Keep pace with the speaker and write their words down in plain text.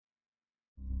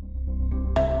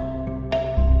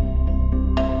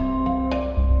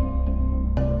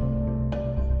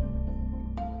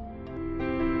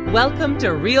Welcome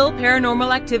to Real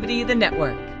Paranormal Activity, the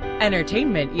network.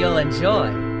 Entertainment you'll enjoy.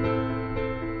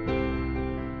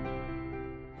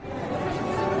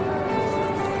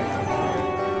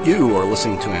 You are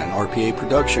listening to an RPA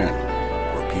production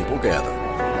where people gather.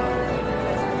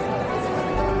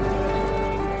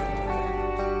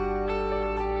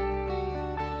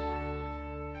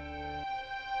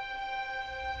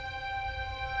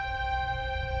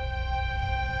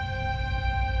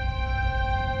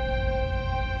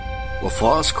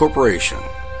 LaFosse Corporation,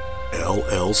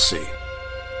 LLC.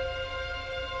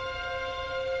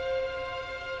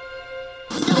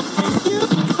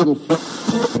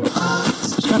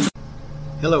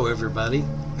 Hello everybody,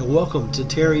 and welcome to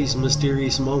Terry's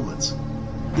Mysterious Moments.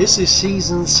 This is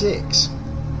Season 6,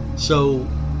 so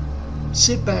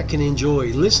sit back and enjoy.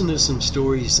 Listen to some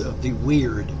stories of the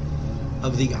weird,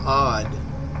 of the odd,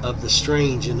 of the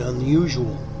strange and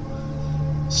unusual.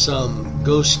 Some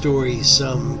ghost stories,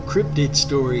 some cryptid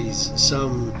stories,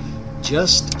 some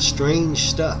just strange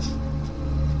stuff.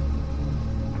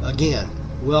 Again,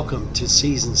 welcome to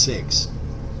Season 6.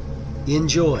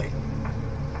 Enjoy.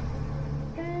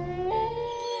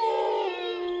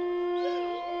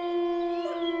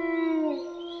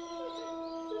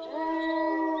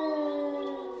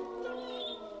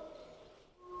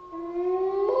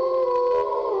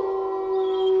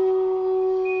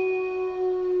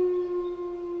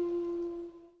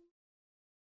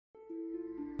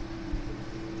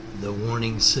 The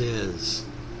warning says,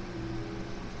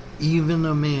 even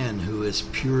a man who is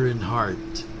pure in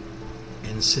heart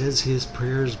and says his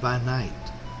prayers by night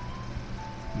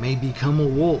may become a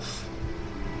wolf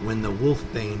when the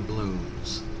wolfbane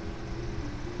blooms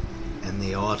and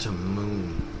the autumn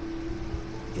moon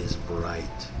is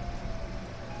bright.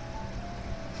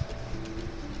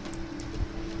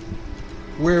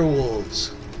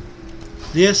 Werewolves.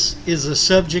 This is a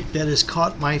subject that has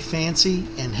caught my fancy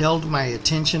and held my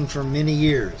attention for many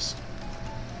years.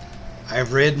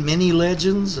 I've read many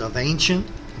legends of ancient,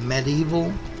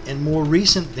 medieval, and more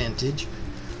recent vintage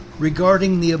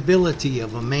regarding the ability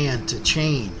of a man to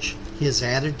change his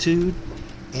attitude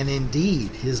and indeed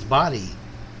his body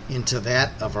into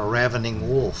that of a ravening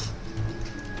wolf.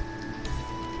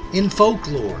 In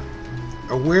folklore,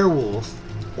 a werewolf,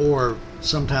 or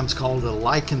sometimes called a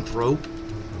lycanthrope,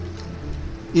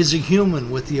 is a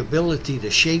human with the ability to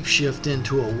shapeshift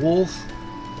into a wolf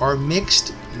or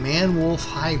mixed man-wolf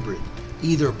hybrid,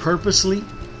 either purposely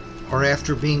or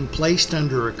after being placed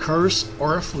under a curse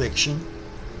or affliction,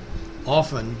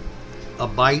 often a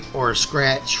bite or a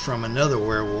scratch from another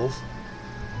werewolf,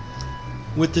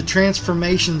 with the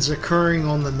transformations occurring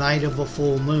on the night of a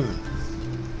full moon.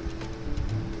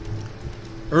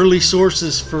 Early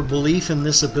sources for belief in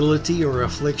this ability or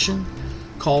affliction,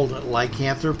 called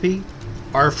lycanthropy,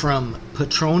 are from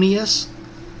Petronius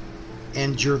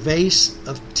and Gervase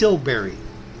of Tilbury.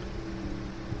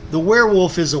 The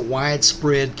werewolf is a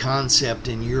widespread concept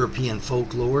in European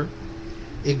folklore,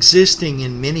 existing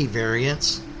in many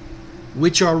variants,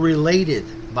 which are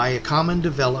related by a common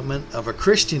development of a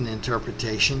Christian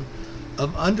interpretation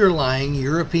of underlying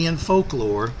European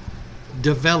folklore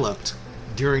developed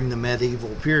during the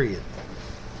medieval period.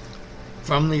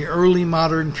 From the early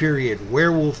modern period,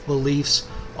 werewolf beliefs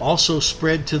also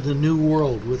spread to the New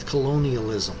World with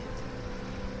colonialism.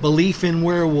 Belief in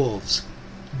werewolves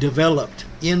developed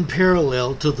in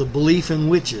parallel to the belief in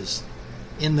witches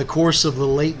in the course of the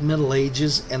late Middle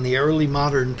Ages and the early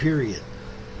modern period.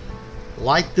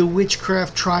 Like the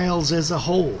witchcraft trials as a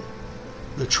whole,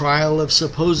 the trial of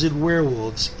supposed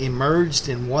werewolves emerged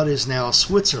in what is now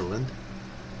Switzerland,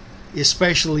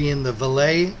 especially in the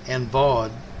Valais and Vaud,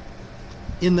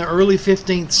 in the early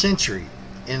 15th century,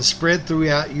 and spread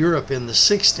throughout Europe in the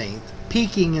 16th,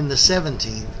 peaking in the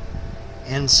 17th,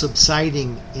 and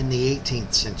subsiding in the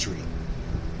 18th century.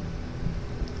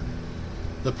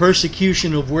 The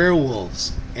persecution of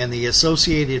werewolves and the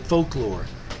associated folklore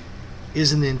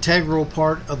is an integral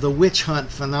part of the witch hunt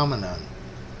phenomenon,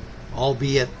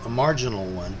 albeit a marginal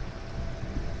one.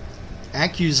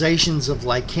 Accusations of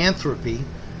lycanthropy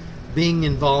being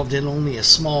involved in only a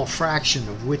small fraction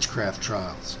of witchcraft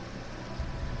trials.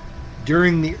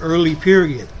 During the early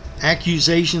period,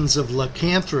 accusations of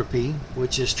lycanthropy,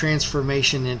 which is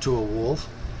transformation into a wolf,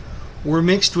 were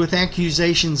mixed with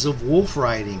accusations of wolf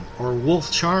riding or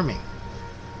wolf charming.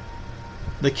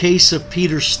 The case of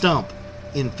Peter Stump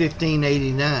in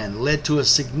 1589 led to a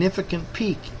significant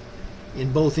peak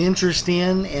in both interest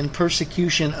in and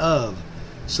persecution of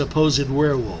supposed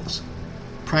werewolves,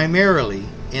 primarily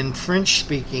in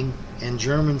French-speaking and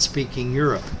German-speaking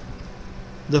Europe.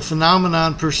 The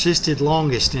phenomenon persisted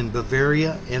longest in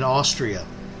Bavaria and Austria,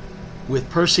 with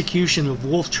persecution of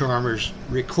wolf charmers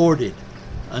recorded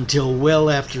until well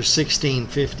after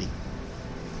 1650.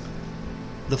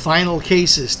 The final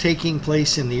cases taking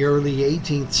place in the early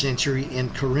 18th century in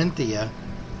Carinthia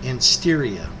and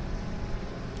Styria.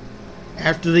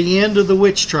 After the end of the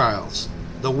witch trials,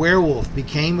 the werewolf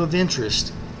became of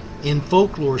interest in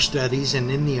folklore studies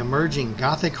and in the emerging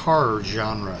Gothic horror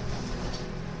genre.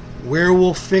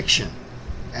 Werewolf fiction,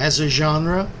 as a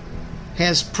genre,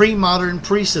 has pre-modern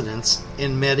precedents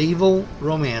in medieval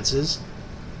romances,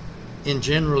 in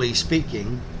generally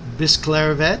speaking,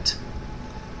 Bisclaveret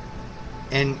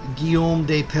and Guillaume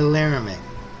de Palerme,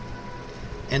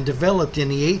 and developed in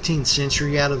the 18th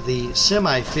century out of the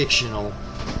semi-fictional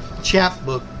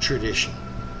chapbook tradition.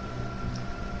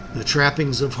 The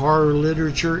trappings of horror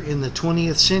literature in the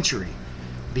 20th century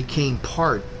became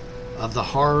part of the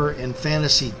horror and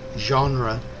fantasy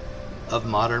genre of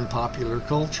modern popular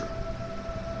culture.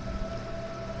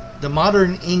 The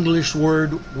modern English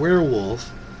word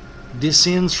werewolf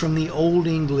descends from the Old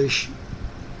English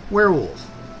werewolf,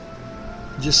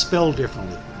 just spelled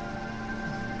differently.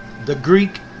 The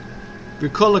Greek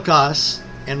Vrikolikos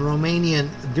and Romanian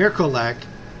Verkolak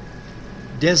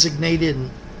designated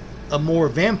a more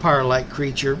vampire-like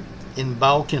creature in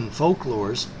Balkan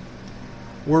folklores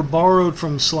were borrowed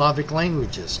from Slavic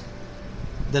languages.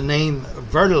 The name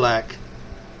Verdalak,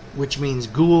 which means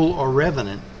ghoul or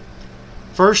revenant,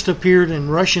 first appeared in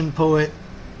Russian poet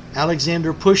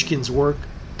Alexander Pushkin's work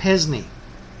Pesny,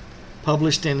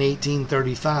 published in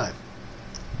 1835.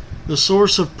 The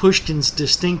source of Pushkin's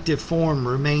distinctive form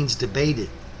remains debated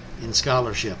in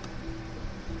scholarship.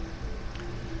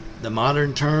 The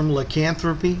modern term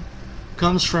lycanthropy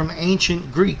comes from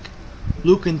ancient Greek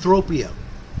leucanthropia,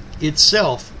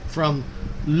 itself from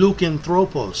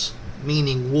leucanthropos,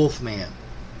 meaning wolfman.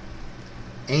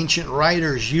 Ancient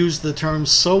writers used the term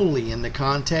solely in the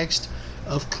context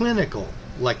of clinical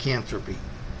lycanthropy,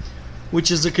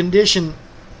 which is a condition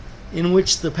in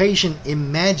which the patient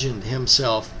imagined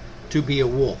himself to be a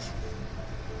wolf.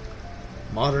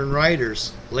 Modern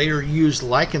writers later used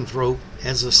lycanthrope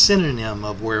as a synonym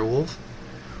of werewolf,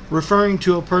 referring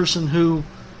to a person who,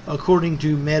 according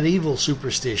to medieval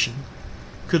superstition,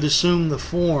 could assume the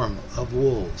form of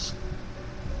wolves.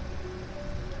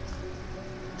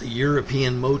 The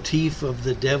European motif of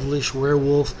the devilish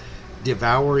werewolf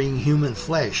devouring human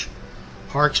flesh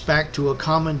harks back to a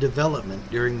common development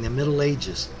during the Middle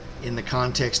Ages in the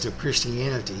context of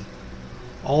Christianity,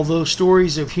 although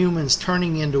stories of humans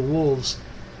turning into wolves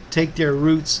take their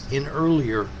roots in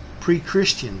earlier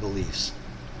pre-Christian beliefs.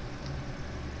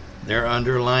 Their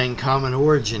underlying common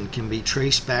origin can be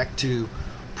traced back to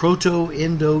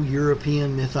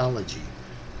Proto-Indo-European mythology,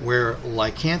 where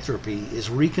lycanthropy is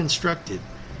reconstructed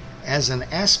as an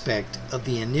aspect of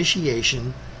the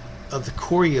initiation of the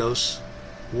Koryos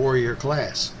warrior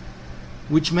class,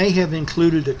 which may have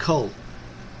included a cult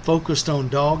focused on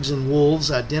dogs and wolves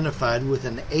identified with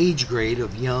an age grade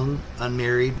of young,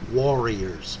 unmarried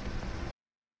warriors.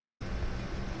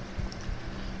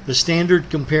 The standard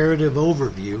comparative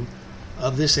overview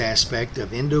of this aspect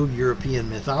of Indo-European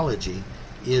mythology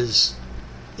is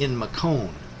in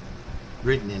Macone,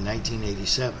 written in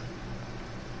 1987.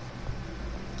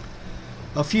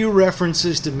 A few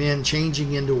references to men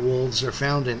changing into wolves are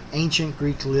found in ancient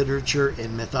Greek literature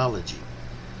and mythology.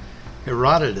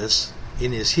 Herodotus,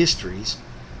 in his histories,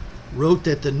 wrote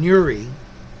that the Nuri,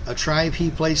 a tribe he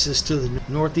places to the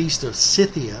northeast of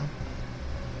Scythia,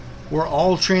 were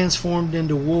all transformed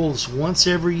into wolves once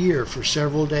every year for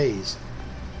several days,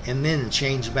 and then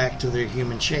changed back to their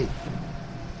human shape.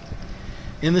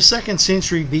 In the 2nd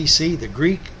century BC, the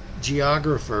Greek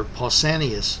geographer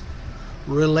Pausanias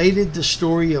related the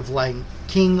story of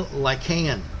King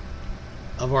Lycaon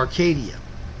of Arcadia,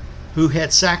 who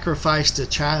had sacrificed a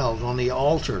child on the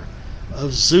altar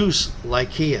of Zeus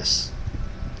Lycaeus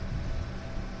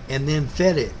and then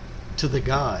fed it to the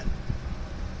god.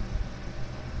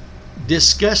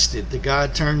 Disgusted, the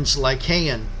god turns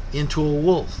Lycaon into a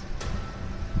wolf.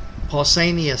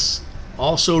 Pausanias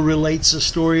also relates the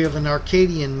story of an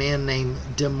Arcadian man named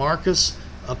Demarchus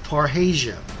of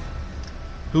Parrhasia,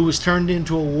 who was turned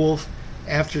into a wolf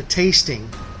after tasting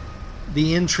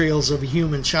the entrails of a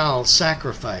human child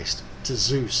sacrificed to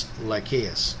Zeus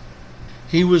Lycaeus.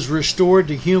 He was restored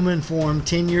to human form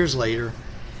 10 years later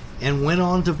and went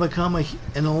on to become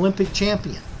an Olympic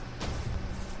champion.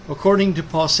 According to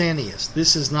Pausanias,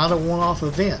 this is not a one-off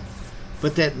event,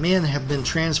 but that men have been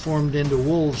transformed into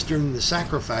wolves during the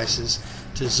sacrifices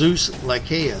to Zeus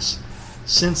Lycaeus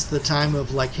since the time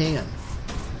of Lycaon.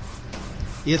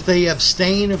 If they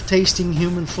abstain of tasting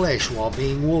human flesh while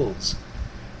being wolves,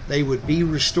 they would be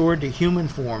restored to human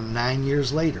form 9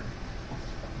 years later.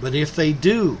 But if they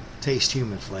do taste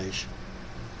human flesh,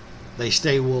 they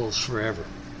stay wolves forever.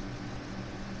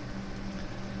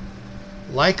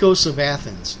 Lycos of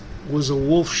Athens was a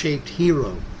wolf-shaped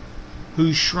hero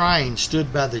whose shrine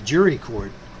stood by the jury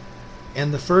court,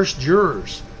 and the first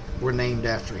jurors were named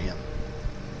after him.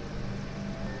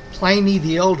 Pliny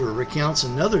the Elder recounts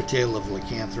another tale of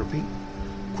lycanthropy.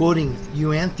 Quoting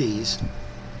Euanthes,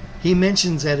 he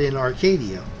mentions that in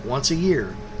Arcadia, once a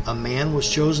year, a man was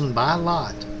chosen by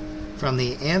lot from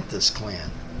the Anthus clan.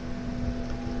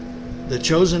 The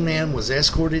chosen man was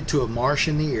escorted to a marsh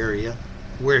in the area,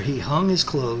 where he hung his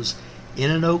clothes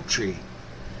in an oak tree,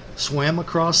 swam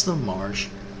across the marsh,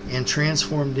 and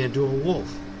transformed into a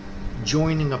wolf,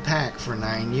 joining a pack for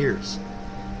 9 years.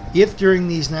 If during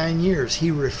these 9 years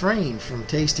he refrained from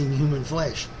tasting human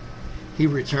flesh, he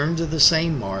returned to the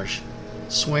same marsh,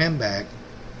 swam back,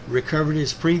 recovered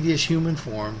his previous human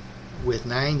form, with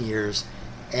 9 years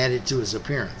added to his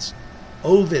appearance.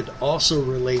 Ovid also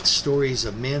relates stories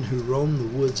of men who roamed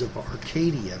the woods of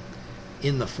Arcadia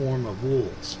in the form of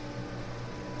wolves.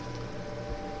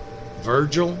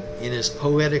 Virgil, in his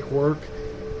poetic work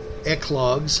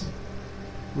Eclogues,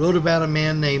 wrote about a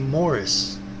man named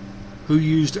Morris who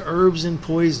used herbs and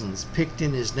poisons picked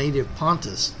in his native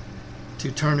Pontus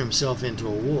to turn himself into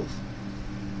a wolf.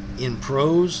 In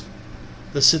prose,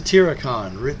 the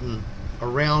Satyricon, written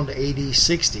around AD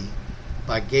 60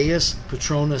 by Gaius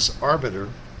Petronus Arbiter,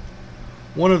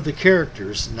 one of the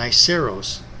characters,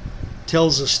 Niceros,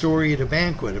 tells a story at a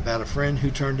banquet about a friend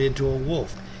who turned into a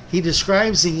wolf. He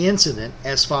describes the incident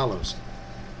as follows.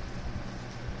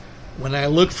 When I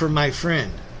looked for my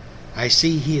friend, I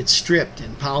see he had stripped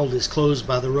and piled his clothes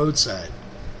by the roadside.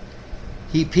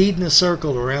 He peed in a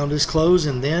circle around his clothes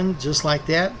and then, just like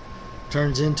that,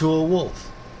 turns into a wolf.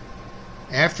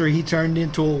 After he turned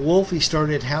into a wolf, he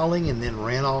started howling and then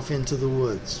ran off into the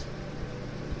woods.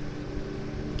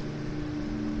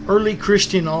 Early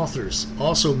Christian authors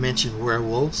also mentioned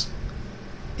werewolves.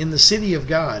 In The City of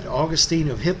God, Augustine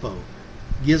of Hippo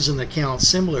gives an account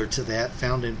similar to that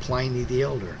found in Pliny the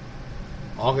Elder.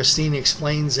 Augustine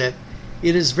explains that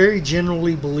it is very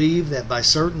generally believed that by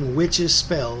certain witches'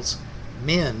 spells,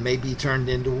 men may be turned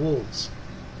into wolves.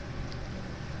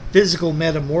 Physical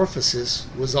metamorphosis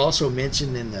was also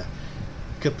mentioned in the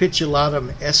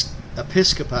Capitulatum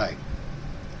Episcopi,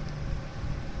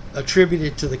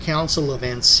 attributed to the Council of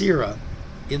Ancyra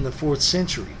in the 4th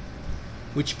century,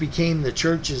 which became the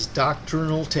Church's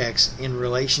doctrinal text in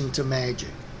relation to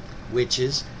magic,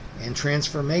 witches, and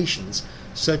transformations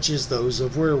such as those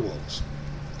of werewolves.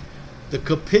 The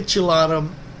Capitulatum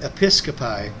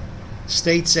Episcopi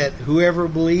states that whoever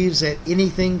believes that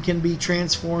anything can be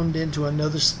transformed into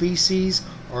another species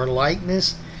or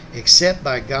likeness except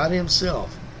by God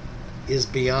himself is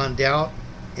beyond doubt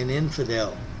an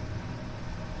infidel.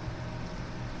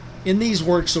 In these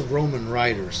works of Roman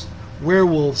writers,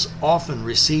 werewolves often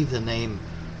receive the name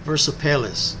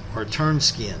Versipellis or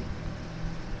turnskin.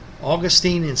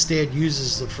 Augustine instead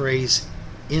uses the phrase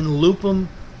in lupum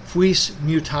fuis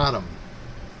mutatum,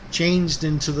 changed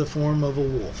into the form of a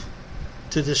wolf,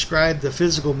 to describe the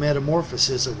physical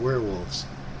metamorphosis of werewolves,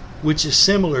 which is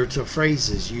similar to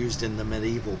phrases used in the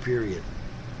medieval period.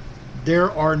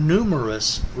 There are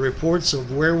numerous reports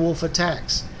of werewolf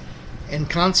attacks and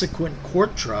consequent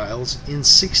court trials in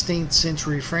 16th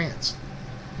century France.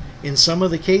 In some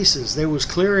of the cases, there was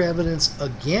clear evidence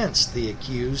against the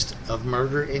accused of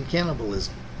murder and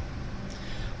cannibalism,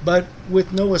 but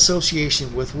with no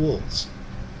association with wolves.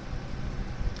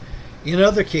 In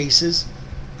other cases,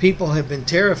 people have been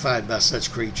terrified by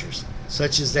such creatures,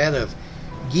 such as that of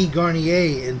Guy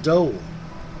Garnier in Dole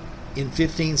in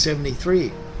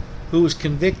 1573, who was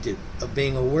convicted of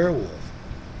being a werewolf.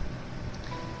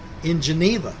 In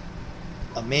Geneva,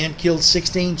 a man killed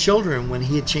 16 children when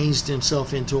he had changed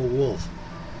himself into a wolf.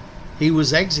 He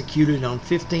was executed on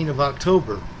 15 of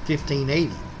October,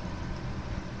 1580.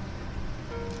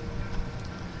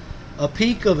 A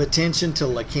peak of attention to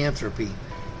lycanthropy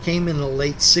came in the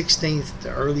late 16th to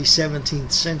early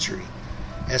 17th century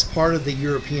as part of the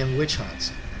European witch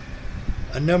hunts.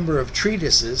 A number of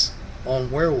treatises on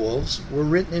werewolves were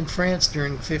written in France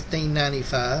during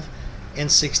 1595 and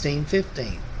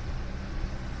 1615.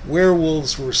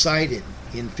 Werewolves were cited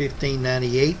in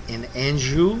 1598 in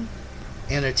Anjou,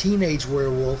 and a teenage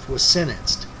werewolf was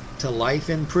sentenced to life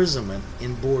imprisonment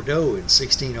in Bordeaux in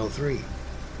 1603.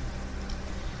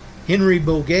 Henry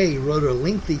Boguet wrote a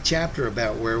lengthy chapter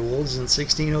about werewolves in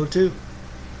 1602.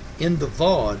 In the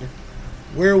Vaud,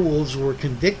 werewolves were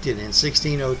convicted in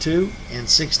 1602 and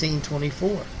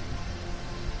 1624.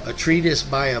 A treatise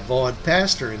by a Vaud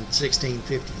pastor in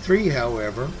 1653,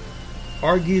 however,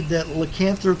 argued that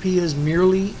lycanthropy is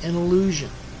merely an illusion.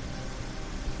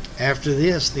 After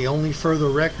this, the only further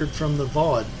record from the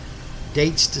Vaud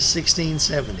dates to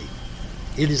 1670.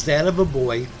 It is that of a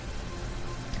boy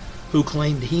who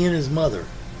claimed he and his mother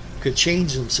could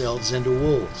change themselves into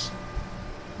wolves,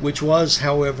 which was,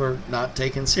 however, not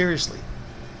taken seriously.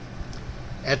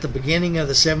 At the beginning of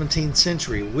the 17th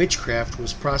century, witchcraft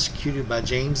was prosecuted by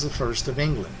James I of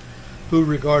England, who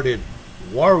regarded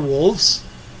werewolves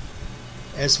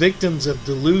as victims of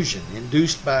delusion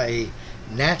induced by a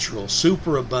natural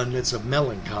superabundance of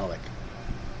melancholic.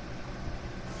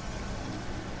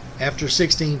 After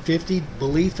 1650,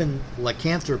 belief in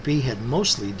lycanthropy had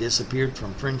mostly disappeared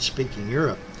from French-speaking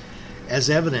Europe, as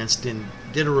evidenced in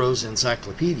Diderot's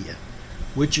Encyclopedia,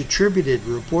 which attributed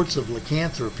reports of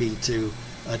lycanthropy to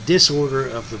a disorder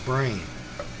of the brain,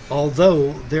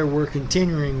 although there were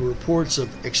continuing reports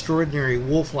of extraordinary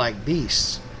wolf-like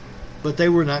beasts, but they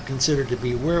were not considered to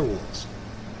be werewolves.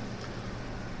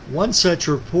 One such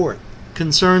report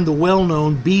concerned the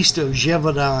well-known beast of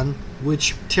Gévaudan,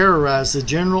 which terrorized the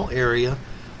general area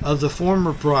of the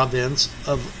former province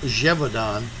of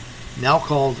Gévaudan, now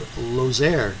called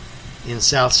Lozère, in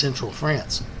south-central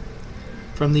France,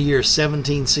 from the year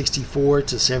 1764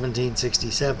 to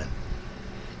 1767.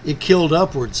 It killed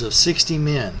upwards of 60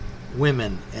 men,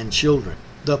 women, and children.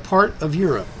 The part of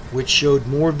Europe which showed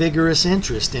more vigorous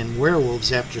interest in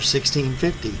werewolves after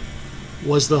 1650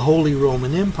 was the Holy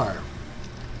Roman Empire.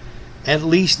 At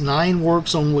least 9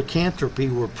 works on lycanthropy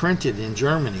were printed in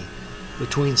Germany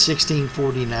between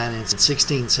 1649 and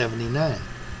 1679.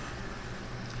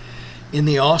 In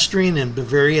the Austrian and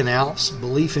Bavarian Alps,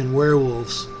 belief in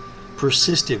werewolves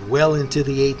persisted well into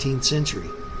the 18th century.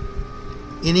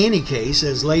 In any case,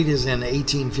 as late as in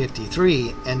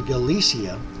 1853, in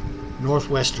Galicia,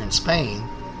 northwestern Spain,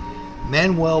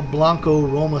 Manuel Blanco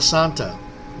Romasanta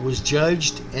was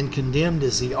judged and condemned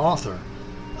as the author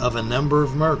of a number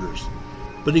of murders,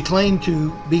 but he claimed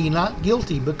to be not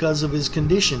guilty because of his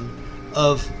condition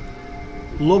of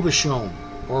lobichon,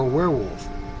 or werewolf.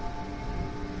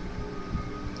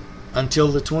 Until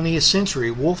the 20th century,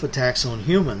 wolf attacks on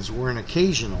humans were an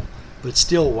occasional but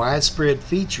still widespread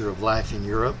feature of life in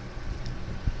Europe.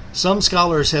 Some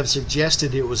scholars have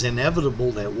suggested it was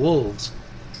inevitable that wolves,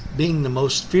 being the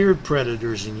most feared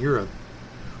predators in Europe,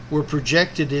 were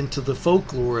projected into the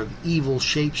folklore of evil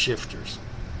shapeshifters.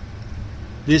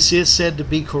 This is said to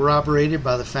be corroborated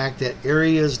by the fact that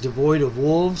areas devoid of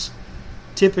wolves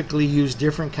typically use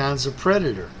different kinds of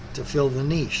predator to fill the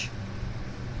niche.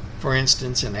 For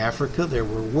instance, in Africa there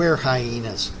were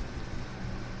were-hyenas.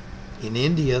 In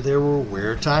India there were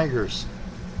were-tigers,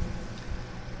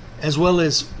 as well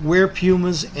as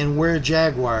were-pumas and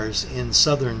were-jaguars in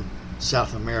southern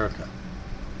South America.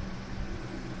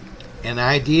 An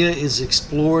idea is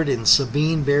explored in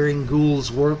Sabine Baring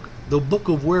Gould's work, The Book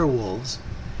of Werewolves,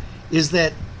 is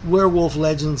that werewolf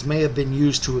legends may have been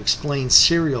used to explain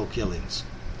serial killings.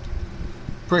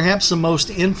 Perhaps the most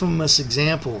infamous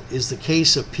example is the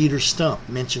case of Peter Stump,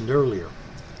 mentioned earlier.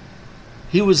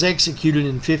 He was executed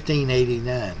in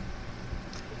 1589.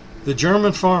 The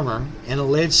German farmer and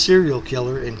alleged serial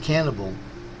killer and cannibal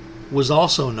was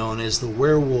also known as the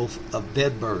Werewolf of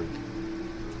Bedburg.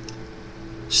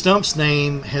 Stump's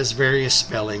name has various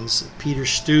spellings: Peter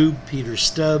Stube, Peter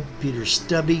Stub, Peter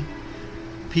Stubby,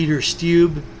 Peter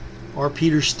Stube, or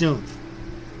Peter Stumpf,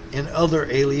 and other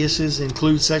aliases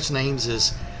include such names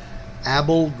as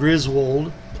Abel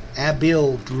Griswold,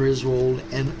 Abil Griswold,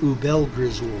 and Ubel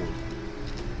Griswold.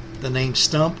 The name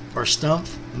Stump or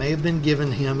Stumpf may have been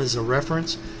given him as a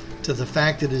reference to the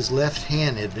fact that his left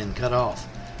hand had been cut off,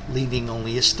 leaving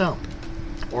only a stump,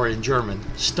 or in German,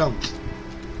 Stumpf.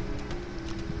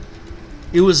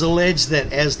 It was alleged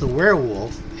that as the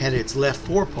werewolf had its left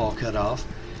forepaw cut off,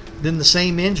 then the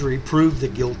same injury proved the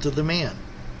guilt of the man.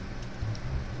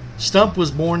 Stump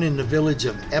was born in the village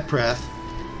of Eprath,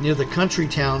 near the country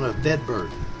town of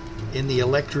Bedburg, in the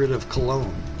electorate of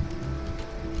Cologne.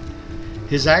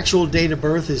 His actual date of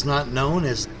birth is not known,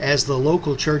 as the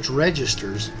local church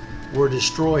registers were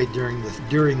destroyed during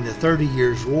the 30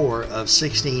 Years' War of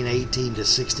 1618 to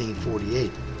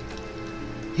 1648.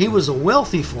 He was a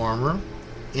wealthy farmer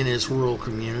in his rural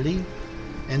community,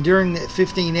 and during the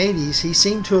 1580s he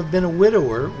seemed to have been a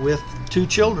widower with 2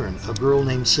 children, a girl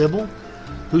named Sybil,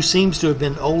 who seems to have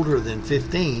been older than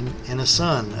 15, and a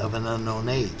son of an unknown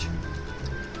age.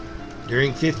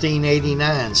 During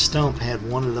 1589, Stump had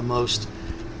one of the most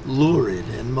lurid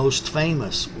and most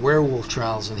famous werewolf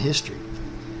trials in history.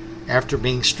 After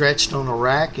being stretched on a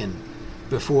rack and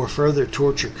before further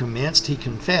torture commenced, he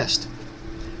confessed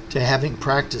to having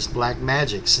practiced black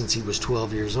magic since he was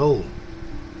 12 years old.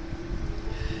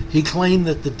 He claimed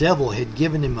that the devil had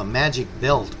given him a magic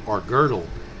belt or girdle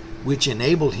which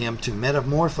enabled him to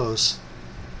metamorphose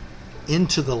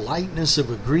into the likeness of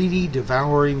a greedy,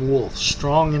 devouring wolf,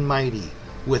 strong and mighty,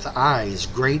 with eyes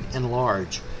great and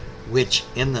large, which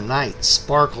in the night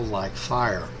sparkled like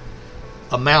fire,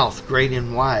 a mouth great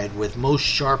and wide, with most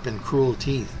sharp and cruel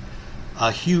teeth,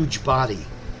 a huge body,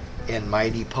 and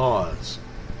mighty paws.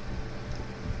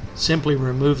 Simply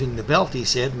removing the belt, he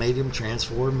said, made him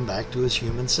transform back to his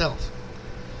human self.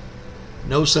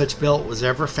 No such belt was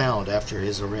ever found after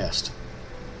his arrest.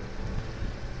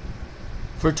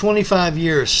 For 25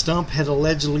 years, Stump had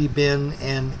allegedly been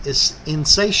an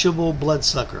insatiable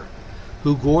bloodsucker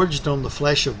who gorged on the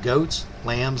flesh of goats,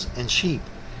 lambs, and sheep,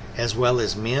 as well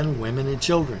as men, women, and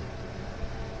children.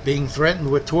 Being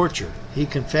threatened with torture, he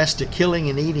confessed to killing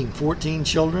and eating 14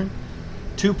 children,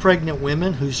 2 pregnant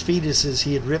women whose fetuses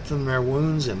he had ripped from their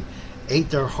wounds and ate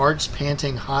their hearts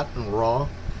panting hot and raw,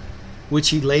 which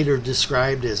he later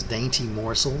described as dainty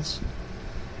morsels.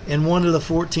 And one of the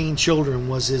 14 children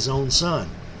was his own son,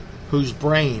 whose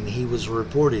brain he was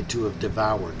reported to have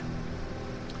devoured.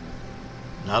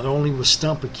 Not only was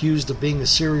Stump accused of being a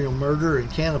serial murderer and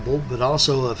cannibal, but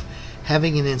also of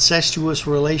having an incestuous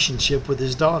relationship with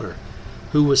his daughter,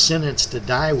 who was sentenced to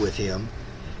die with him,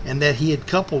 and that he had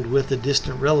coupled with a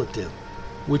distant relative,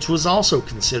 which was also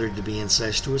considered to be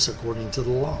incestuous according to the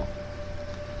law.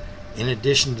 In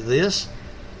addition to this,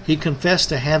 he confessed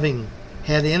to having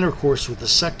had intercourse with a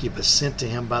succubus sent to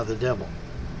him by the devil.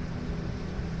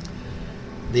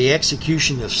 The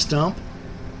execution of Stump,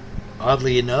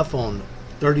 oddly enough, on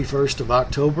 31st of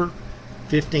October,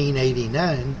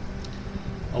 1589,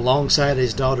 alongside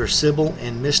his daughter Sybil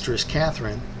and mistress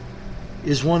Catherine,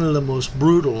 is one of the most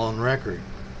brutal on record.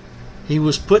 He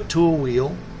was put to a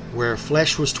wheel where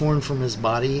flesh was torn from his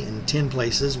body in 10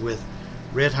 places with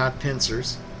red-hot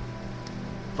pincers,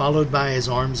 followed by his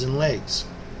arms and legs.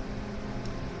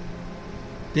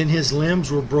 Then his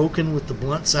limbs were broken with the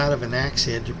blunt side of an axe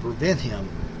head to prevent him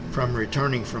from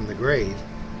returning from the grave,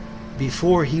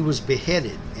 before he was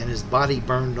beheaded and his body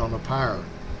burned on a pyre.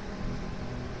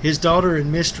 His daughter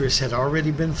and mistress had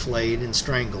already been flayed and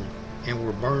strangled and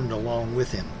were burned along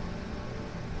with him.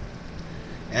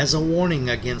 As a warning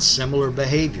against similar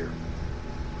behavior,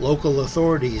 local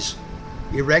authorities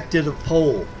erected a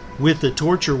pole with the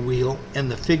torture wheel and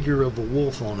the figure of a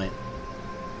wolf on it.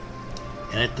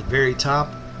 And at the very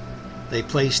top, they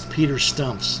placed Peter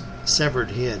Stump's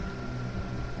severed head.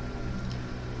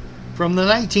 From the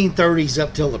 1930s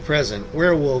up till the present,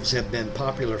 werewolves have been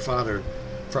popular fodder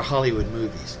for Hollywood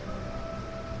movies.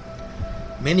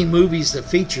 Many movies have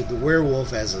featured the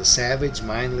werewolf as a savage,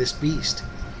 mindless beast,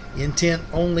 intent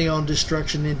only on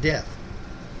destruction and death.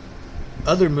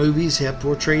 Other movies have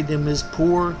portrayed them as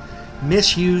poor,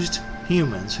 misused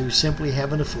humans who simply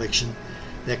have an affliction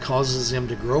that causes them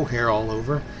to grow hair all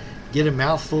over, get a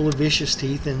mouthful of vicious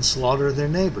teeth, and slaughter their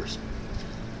neighbors,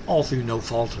 all through no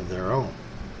fault of their own.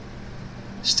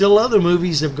 Still other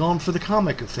movies have gone for the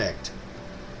comic effect.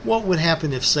 What would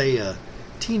happen if, say, a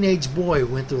teenage boy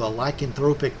went through a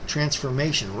lycanthropic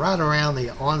transformation right around the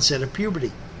onset of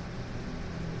puberty?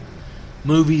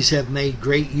 Movies have made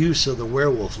great use of the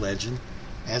werewolf legend,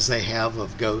 as they have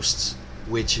of ghosts,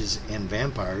 witches, and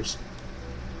vampires.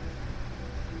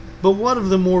 But what of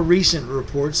the more recent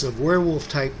reports of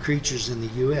werewolf-type creatures in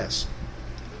the U.S.?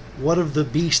 What of the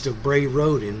Beast of Bray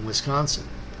Road in Wisconsin?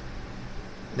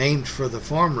 Named for the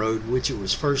farm road which it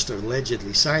was first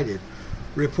allegedly sighted,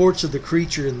 reports of the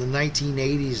creature in the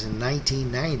 1980s and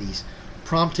 1990s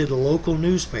prompted a local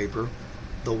newspaper,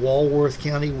 the Walworth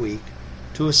County Week,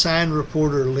 to assign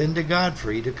reporter Linda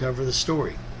Godfrey to cover the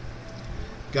story.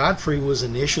 Godfrey was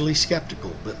initially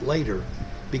skeptical, but later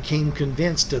became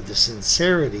convinced of the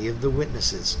sincerity of the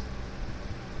witnesses.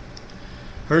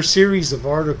 Her series of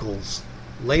articles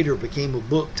later became a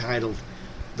book titled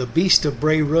The Beast of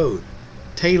Bray Road,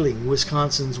 Tailing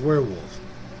Wisconsin's Werewolf.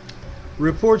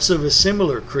 Reports of a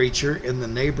similar creature in the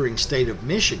neighboring state of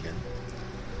Michigan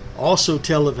also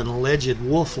tell of an alleged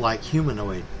wolf-like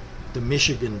humanoid, the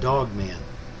Michigan Dog Man.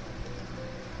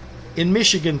 In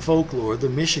Michigan folklore, the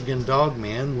Michigan Dog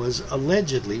Man was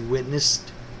allegedly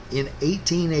witnessed in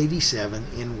 1887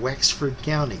 in Wexford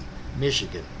County,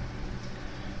 Michigan.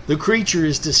 The creature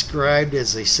is described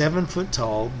as a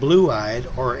 7-foot-tall, blue-eyed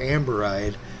or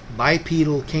amber-eyed,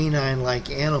 bipedal canine-like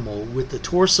animal with the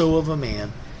torso of a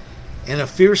man and a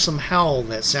fearsome howl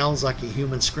that sounds like a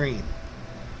human scream.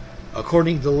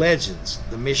 According to legends,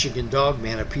 the Michigan Dog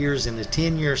Man appears in a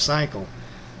 10-year cycle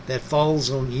that falls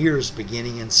on years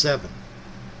beginning in 7.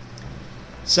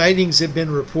 Sightings have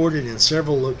been reported in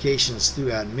several locations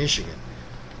throughout Michigan,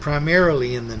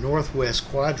 primarily in the northwest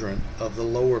quadrant of the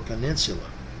Lower Peninsula.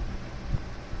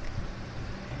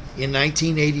 In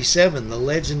 1987, the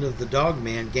legend of the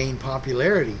Dogman gained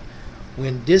popularity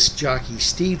when disc jockey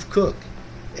Steve Cook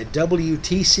at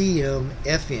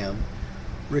WTCM-FM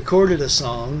recorded a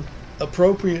song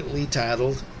appropriately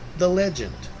titled "The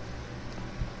Legend,"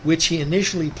 which he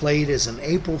initially played as an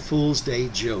April Fool's Day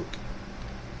joke.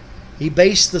 He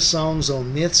based the songs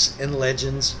on myths and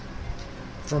legends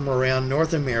from around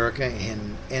North America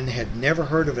and had never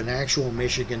heard of an actual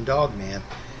Michigan Dogman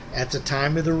at the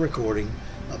time of the recording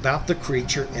about the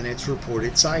creature and its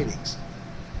reported sightings.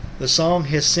 The song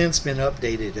has since been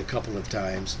updated a couple of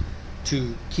times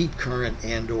to keep current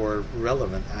and or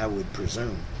relevant, I would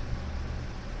presume.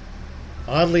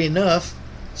 Oddly enough,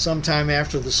 sometime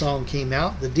after the song came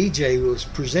out, the DJ was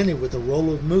presented with a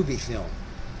roll of movie film.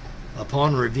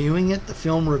 Upon reviewing it, the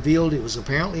film revealed it was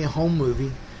apparently a home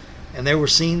movie, and there were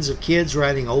scenes of kids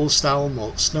riding old-style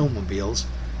snowmobiles,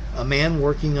 a man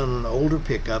working on an older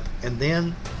pickup, and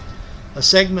then a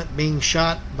segment being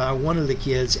shot by one of the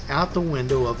kids out the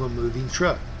window of a moving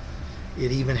truck.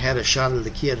 It even had a shot of the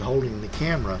kid holding the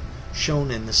camera shown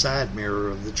in the side mirror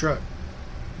of the truck.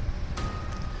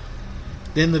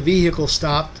 Then the vehicle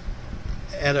stopped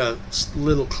at a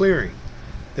little clearing.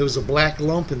 There was a black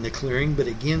lump in the clearing, but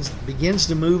it begins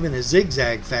to move in a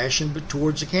zigzag fashion but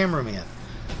towards the cameraman,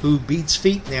 who beats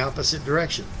feet in the opposite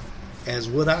direction, as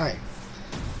would I.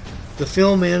 The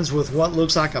film ends with what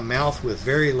looks like a mouth with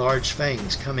very large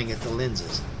fangs coming at the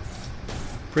lenses.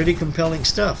 Pretty compelling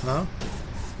stuff, huh?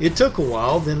 It took a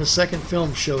while, then a second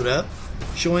film showed up,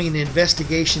 showing an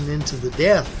investigation into the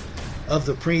death of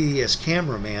the previous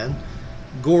cameraman,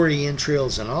 gory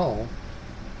entrails and all,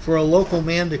 for a local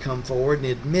man to come forward and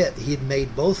admit he had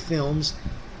made both films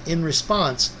in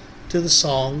response to the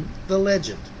song "The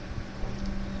Legend."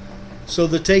 So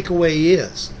the takeaway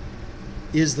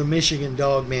is the Michigan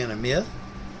Dogman a myth?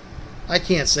 I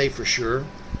can't say for sure.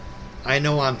 I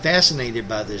know I'm fascinated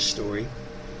by this story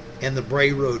and the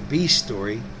Bray Road Beast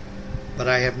story, but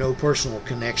I have no personal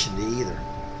connection to either.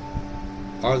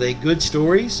 Are they good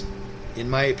stories? In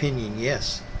my opinion,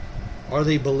 yes. Are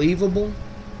they believable?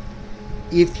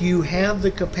 If you have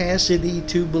the capacity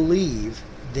to believe,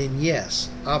 then yes,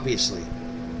 obviously.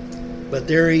 But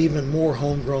there are even more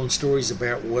homegrown stories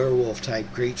about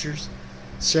werewolf-type creatures.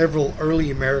 Several early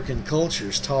American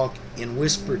cultures talk in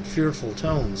whispered, fearful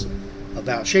tones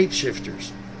about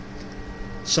shapeshifters.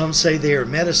 Some say they are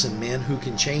medicine men who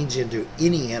can change into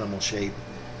any animal shape,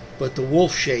 but the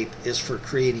wolf shape is for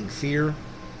creating fear,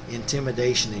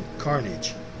 intimidation, and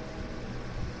carnage.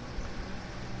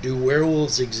 Do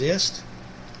werewolves exist?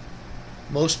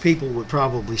 Most people would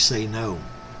probably say no,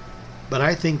 but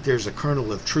I think there's a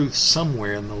kernel of truth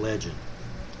somewhere in the legend.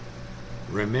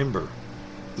 Remember,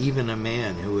 even a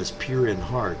man who is pure in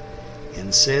heart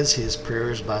and says his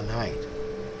prayers by night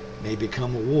may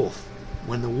become a wolf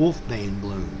when the wolfbane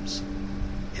blooms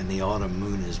and the autumn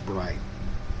moon is bright.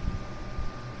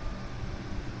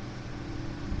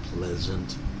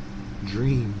 Pleasant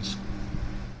dreams.